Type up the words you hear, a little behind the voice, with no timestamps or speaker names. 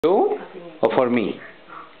You or for me?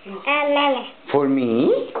 For me?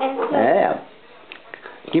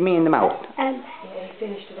 Give me in the mouth.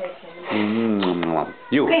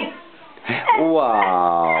 You.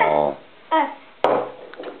 Wow.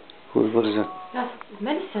 What is that? That's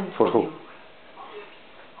medicine. For who?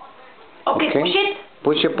 Okay, push it.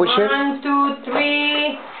 Push it, push it. 1, 2,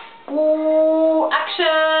 3. Ooh,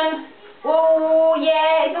 action. Oh,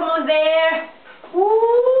 yeah, it's almost there. Ooh.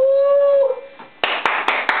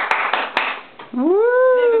 A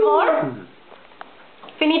little bit more.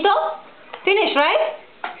 Finito? Finish, right?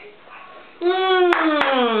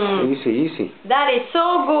 Easy, easy. That is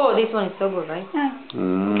so good. This one is so good, right?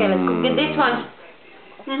 Okay, let's go get this one.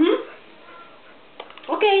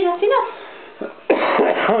 Okay, that's enough.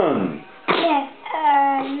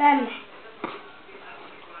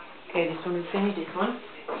 Okay, this one is finished. This one.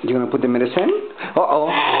 You gonna put the medicine? Uh-oh.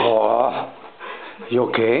 Oh. You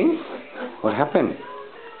okay? What happened?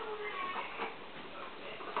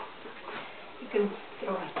 You can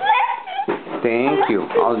throw it. Thank you.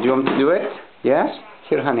 Do you want me to do it? Yes?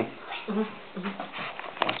 Here, honey.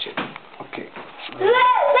 Watch it. Okay.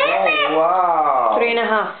 Oh, wow.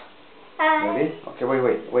 3.5. Ready? Okay,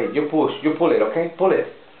 wait. You pull it, okay? Pull it.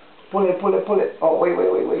 Pull it. Oh, wait.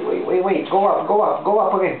 Go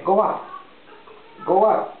up again. Go up.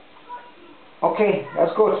 Okay,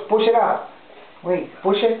 that's good. Push it up. Wait,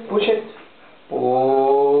 push it. Push it.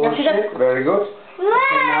 Very good.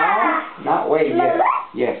 Okay, now, wait,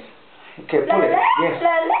 yes. Okay, pull it.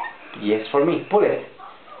 Yes, for me. Pull it.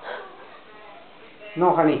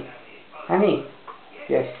 No, honey.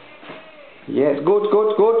 Yes. Good.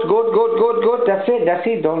 That's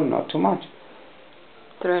it. Don't, not too much.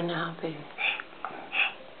 3.5, baby.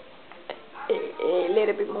 A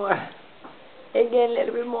little bit more. Again, a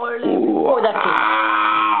little bit more. Oh, that's it.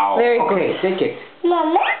 Very good. Okay, take it.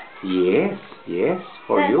 Yes,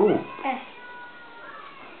 for you.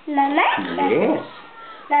 Yes,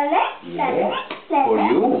 for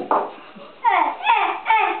you.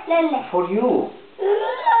 For you.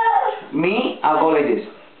 Me, I'll go like this.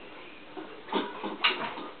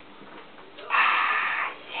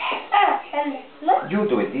 You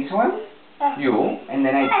do it, this one. You, and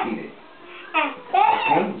then I eat it.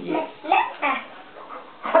 Okay? Yes.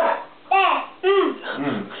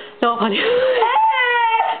 No, honey.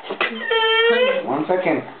 1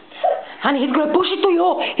 second. Honey, he's gonna push it to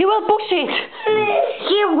you. He will push it.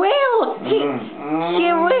 He will. He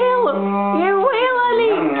will,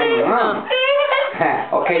 honey.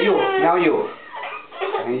 Okay, you. Now you.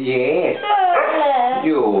 Yes.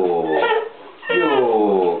 You.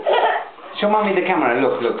 Show mommy the camera.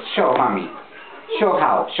 Look. Show mommy. Show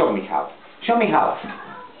me how.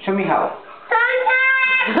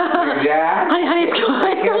 Yeah. Honey, Be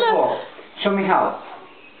careful. Show me how.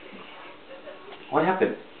 What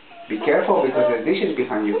happened? Be careful because the dish is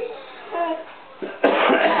behind you.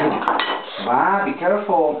 Be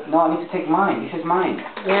careful. No, I need to take mine. This is mine.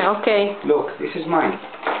 Yeah, okay. Look, this is mine.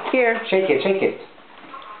 Here. Shake it.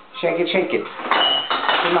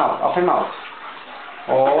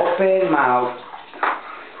 Open mouth.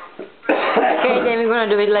 Okay, then we're gonna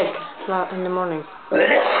do it like in the morning.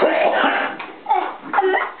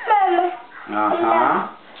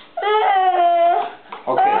 Okay.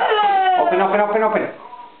 Open.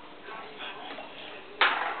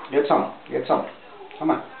 Get some.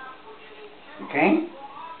 Come on. Okay?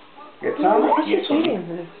 Get some? What is Yes, she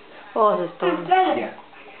eating? Oh, the stone. Yeah.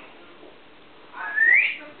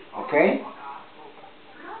 Okay?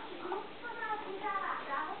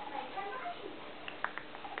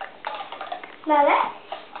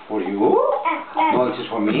 For you? No, this is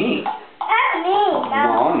for me.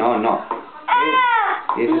 No.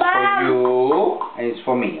 This is for you, and it's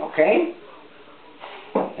for me, okay?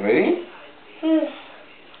 Ready?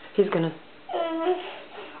 He's gonna.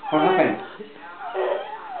 What happened?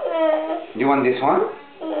 You want this one?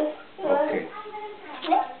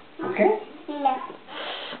 Okay.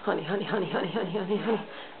 Honey. Okay,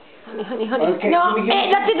 No, give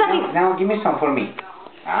me. that's it. Now give me some for me.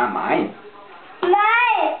 Mine.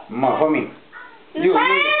 More for me. You.